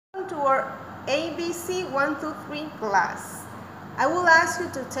to our ABC-123 class. I will ask you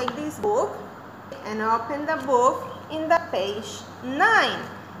to take this book and open the book in the page 9.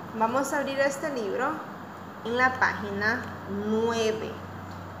 Vamos a abrir este libro en la página 9.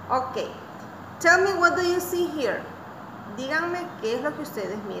 Ok. Tell me, what do you see here? Díganme qué es lo que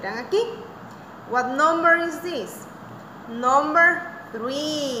ustedes miran aquí. What number is this? Number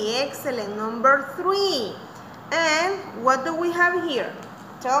 3. Excellent. Number 3. And what do we have here?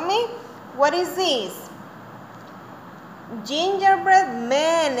 Tell me, what is this? Gingerbread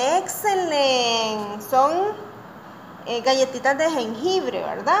men. Excellent. Son galletitas de jengibre,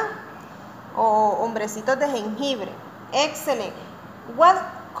 ¿verdad? O hombrecitos de jengibre. Excellent. What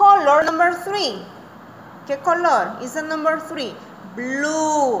color number 3? ¿Qué color is the number 3?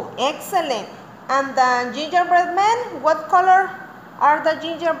 Blue. Excellent. And the gingerbread men, what color are the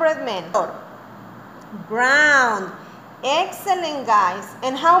gingerbread men? Brown. Excellent, guys.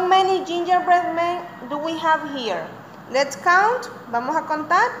 And how many gingerbread men do we have here? Let's count. Vamos a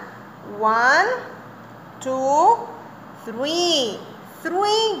contar. 1, 2, 3.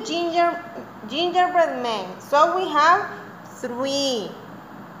 3 gingerbread men. So we have 3.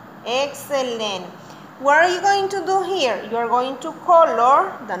 Excellent. What are you going to do here? You are going to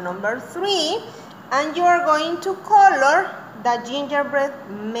color the number 3 and you are going to color the gingerbread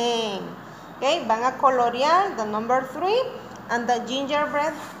men. Okay, van a colorear the number 3 and the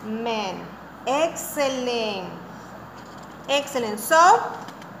gingerbread men. Excellent. Excellent. So,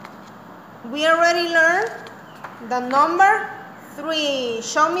 we already learned the number 3.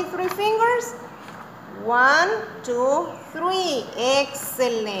 Show me 3 fingers. 1, 2, 3.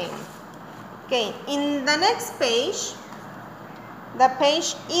 Excellent. Okay, in the next page, the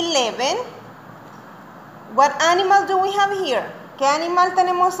page 11, what animal do we have here? ¿Qué animal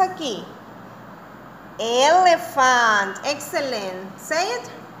tenemos aquí? Elephant. Excellent. Say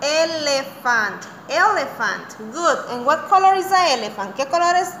it. Elephant. Elephant. Good. And what color is the elephant? ¿Qué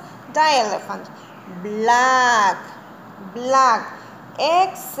color es the elephant? Black. Black.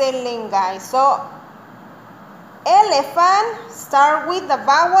 Excellent, guys. So, elephant start with the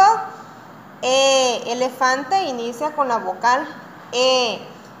vowel E. Elefante inicia con la vocal E.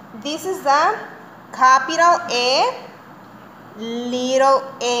 This is the capital E, little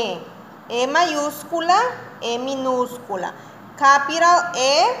e. E mayúscula, E minúscula. Capital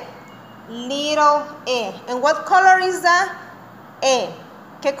E, little e. And what color is the E?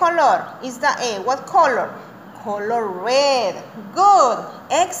 ¿Qué color is the E? What color? Color red. Good.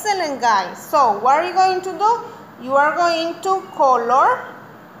 Excellent, guys. So, what are you going to do? You are going to color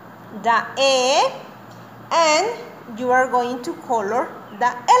the E and you are going to color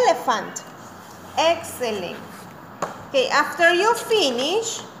the elephant. Excellent. Okay, after you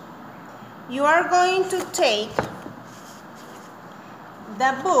finish, you are going to take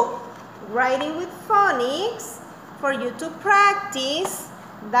the book Writing with Phonics for you to practice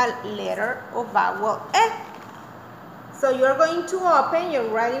the letter or vowel E. So you are going to open your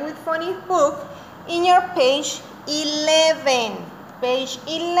Writing with Phonics book in your page 11. Page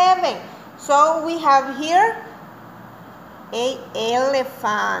 11. So we have here a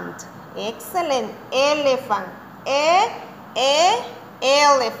elephant. Excellent. Elephant.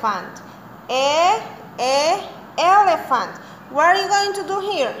 Elephant. Elephant. What are you going to do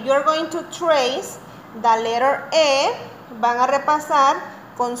here? You are going to trace the letter E. Van a repasar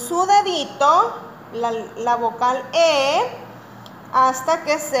con su dedito la vocal E hasta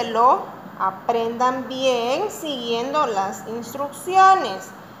que se lo aprendan bien siguiendo las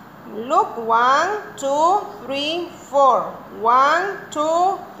instrucciones. Look, 1, 2, 3, 4. 1,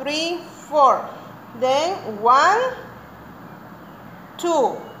 2, 3, 4. Then 1,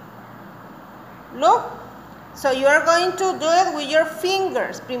 2. Look. So you are going to do it with your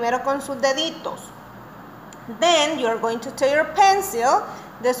fingers. Primero con sus deditos. Then you are going to take your pencil.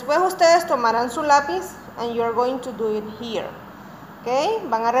 Después ustedes tomarán su lápiz and you are going to do it here. Okay,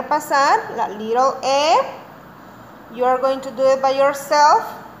 van a repasar la little E. You are going to do it by yourself.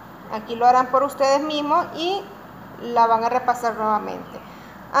 Aquí lo harán por ustedes mismos y la van a repasar nuevamente.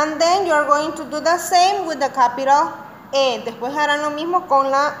 And then you are going to do the same with the capital E. Después harán lo mismo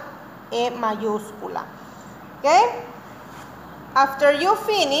con la E mayúscula. Okay? After you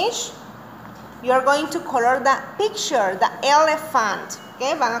finish, you are going to color the picture, the elephant.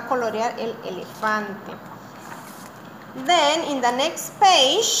 Okay? Van a colorear el elefante. Then, in the next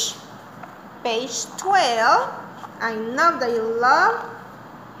page, page 12, I know that you love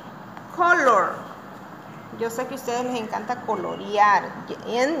color. Yo sé que a ustedes les encanta colorear.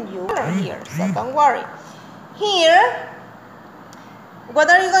 And you color here, so don't worry. Here, what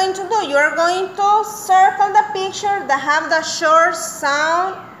are you going to do? You are going to circle the picture that have the short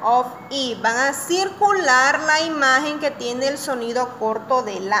sound of E. Van a circular la imagen que tiene el sonido corto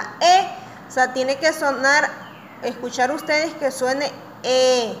de la E. O sea, tiene que sonar, escuchar ustedes que suene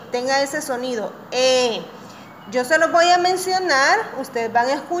E, tenga ese sonido E. Yo se los voy a mencionar, ustedes van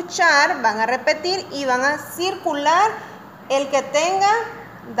a escuchar, van a repetir y van a circular el que tenga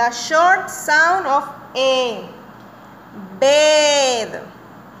the short sound of E. Bed,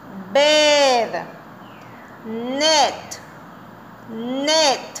 bed, net,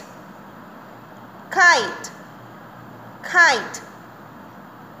 net, kite, kite,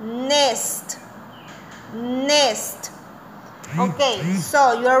 nest, nest. Okay,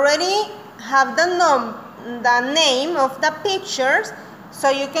 so you already have the name of the pictures, so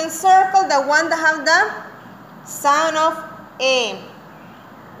you can circle the one that have the sound of E.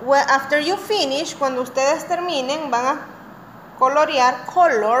 Well, after you finish, cuando ustedes terminen, van a color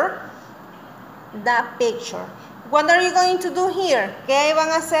the picture. What are you going to do here? ¿Qué van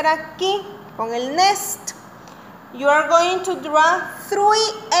a hacer aquí con el nest? You are going to draw 3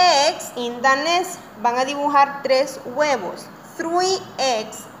 eggs in the nest. Van a dibujar 3 huevos. 3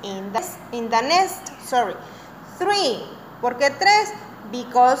 eggs in the nest. Sorry. 3. ¿Por qué 3?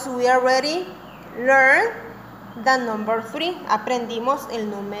 Because we already learned the number 3. Aprendimos el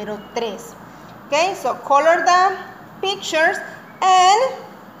número 3. Okay, so color the pictures and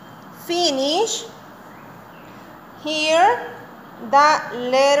finish here the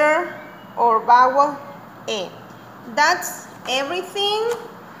letter or vowel E. That's everything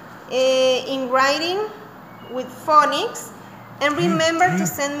in writing with phonics. And remember to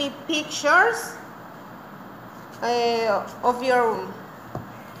send me pictures of your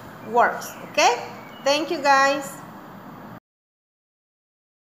works. Okay? Thank you, guys.